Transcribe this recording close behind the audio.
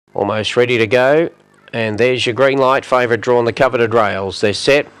Almost ready to go. And there's your green light. Favourite drawn the coveted rails. They're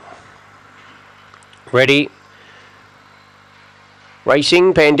set. Ready.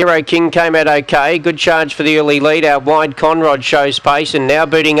 Racing, Pandero King came out okay. Good charge for the early lead. Out wide, Conrod shows pace, and now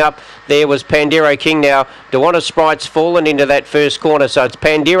booting up there was Pandero King. Now, Dewana Sprite's fallen into that first corner, so it's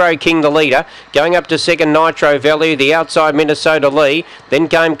Pandero King the leader. Going up to second, Nitro Value, the outside Minnesota Lee. Then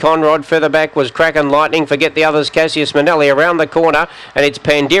came Conrod. Further back was Kraken Lightning. Forget the others, Cassius Manelli around the corner, and it's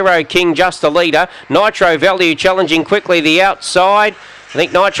Pandero King just the leader. Nitro Value challenging quickly the outside. I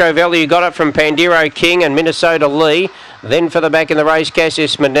think Nitro Value got it from Pandero King and Minnesota Lee. Then for the back in the race,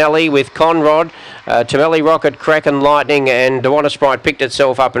 Cassius Manelli with Conrod, Tamelli Rocket, Kraken Lightning, and Dewana Sprite picked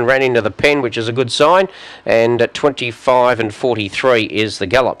itself up and ran into the pen, which is a good sign. And at 25 and 43 is the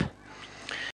gallop.